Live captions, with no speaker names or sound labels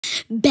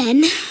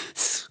Ben,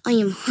 I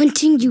am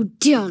hunting you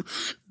down.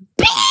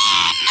 Ben!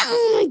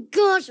 Oh my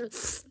gosh!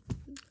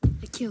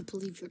 I can't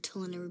believe you're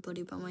telling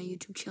everybody about my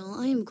YouTube channel.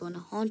 I am going to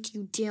hunt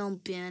you down,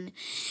 Ben.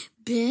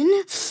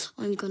 Ben,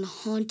 I'm going to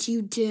hunt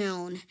you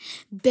down.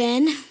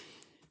 Ben,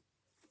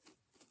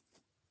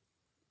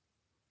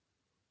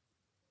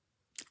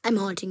 I'm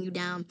hunting you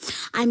down.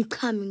 I'm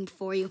coming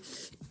for you.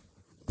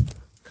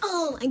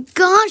 Oh my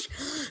gosh!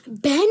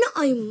 Ben,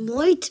 I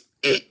might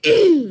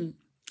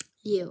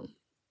you.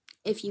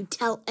 If you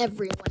tell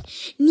everyone.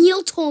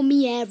 Neil told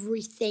me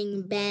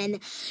everything, Ben.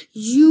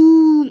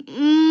 You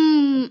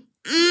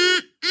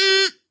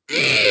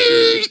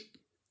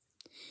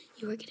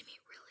are getting me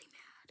really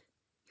mad.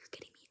 You're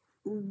getting me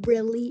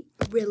really,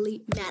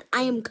 really mad.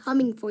 I am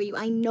coming for you.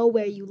 I know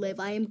where you live.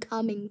 I am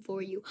coming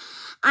for you.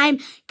 I'm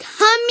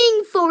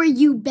coming for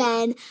you,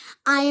 Ben.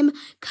 I am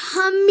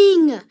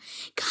coming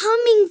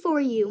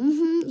for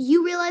you.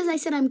 You realize I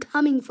said I'm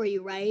coming for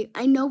you, right?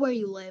 I know where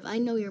you live. I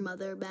know your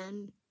mother,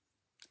 Ben.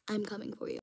 I'm coming for you.